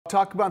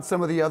talk about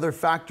some of the other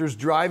factors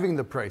driving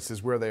the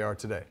prices where they are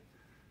today.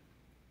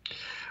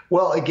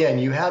 Well, again,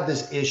 you have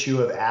this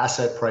issue of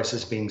asset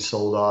prices being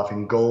sold off,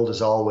 and gold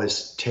has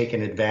always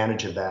taken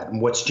advantage of that.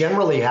 And what's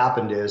generally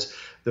happened is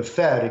the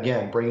Fed,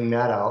 again, bringing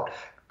that out,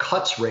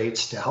 cuts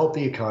rates to help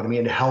the economy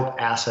and to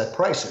help asset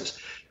prices.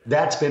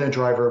 That's been a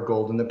driver of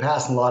gold in the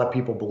past, and a lot of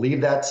people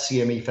believe that.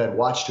 CME Fed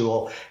Watch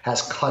Tool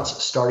has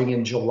cuts starting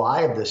in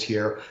July of this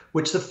year,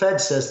 which the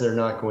Fed says they're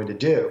not going to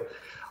do.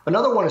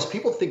 Another one is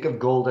people think of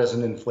gold as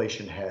an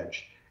inflation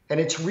hedge, and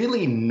it's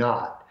really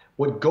not.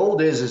 What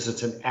gold is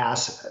it's an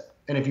asset.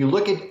 And if you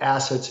look at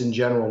assets in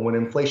general, when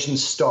inflation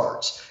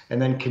starts and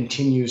then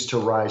continues to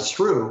rise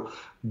through,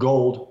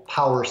 gold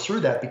powers through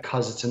that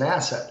because it's an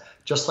asset.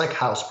 Just like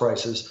house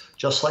prices,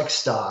 just like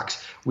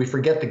stocks, we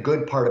forget the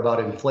good part about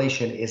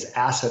inflation is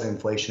asset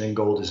inflation, and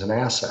gold is an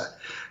asset.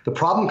 The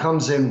problem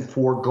comes in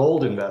for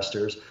gold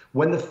investors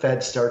when the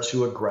Fed starts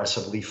to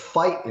aggressively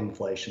fight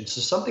inflation. So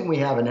something we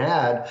haven't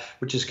had,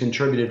 which has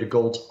contributed to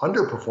gold's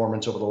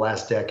underperformance over the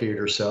last decade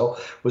or so,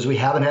 was we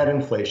haven't had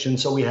inflation,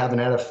 so we haven't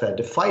had a Fed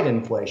to fight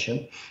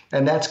inflation.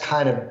 And that's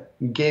kind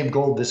of gave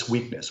gold this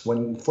weakness. When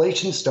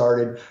inflation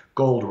started,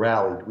 gold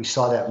rallied. We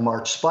saw that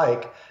March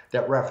spike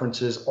that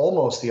references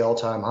almost the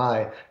all-time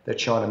high that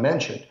Shauna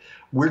mentioned.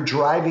 We're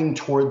driving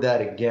toward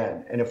that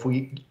again. And if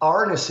we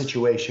are in a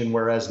situation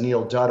where, as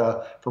Neil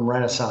Dutta from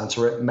Renaissance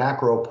or at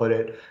Macro put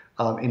it,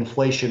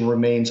 inflation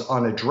remains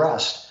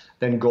unaddressed,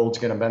 then gold's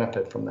going to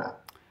benefit from that.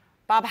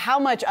 Bob, how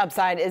much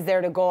upside is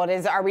there to gold?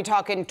 Are we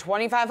talking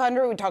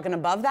 2,500? Are we talking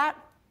above that?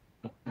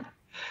 But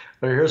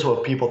here's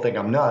what people think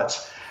I'm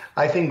nuts.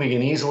 I think we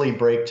can easily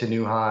break to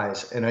new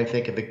highs. And I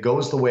think if it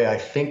goes the way I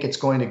think it's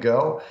going to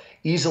go,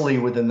 easily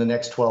within the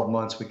next 12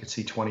 months, we could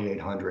see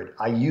 2,800.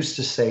 I used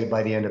to say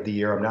by the end of the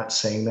year, I'm not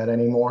saying that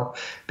anymore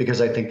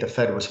because I think the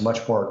Fed was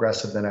much more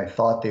aggressive than I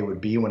thought they would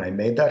be when I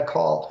made that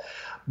call.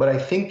 But I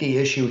think the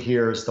issue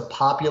here is the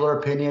popular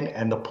opinion,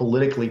 and the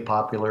politically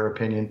popular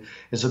opinion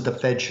is that the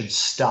Fed should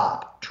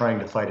stop trying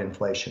to fight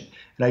inflation.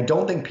 And I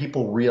don't think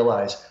people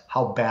realize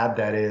how bad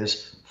that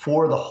is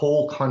for the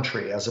whole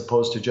country as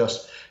opposed to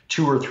just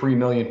 2 or 3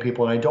 million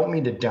people. And I don't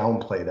mean to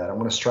downplay that. I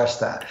want to stress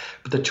that.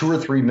 But the 2 or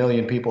 3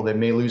 million people that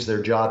may lose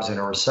their jobs in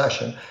a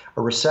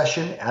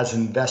recession, as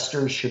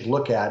investors should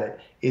look at it,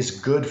 is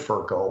good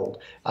for gold.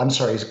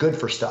 Is good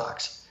for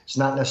stocks. It's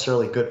not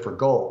necessarily good for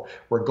gold.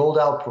 Where gold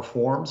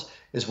outperforms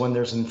is when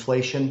there's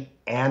inflation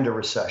and a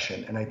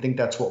recession. And I think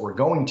that's what we're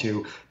going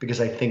to,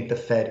 because I think the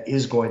Fed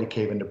is going to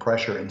cave into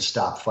pressure and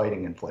stop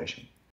fighting inflation.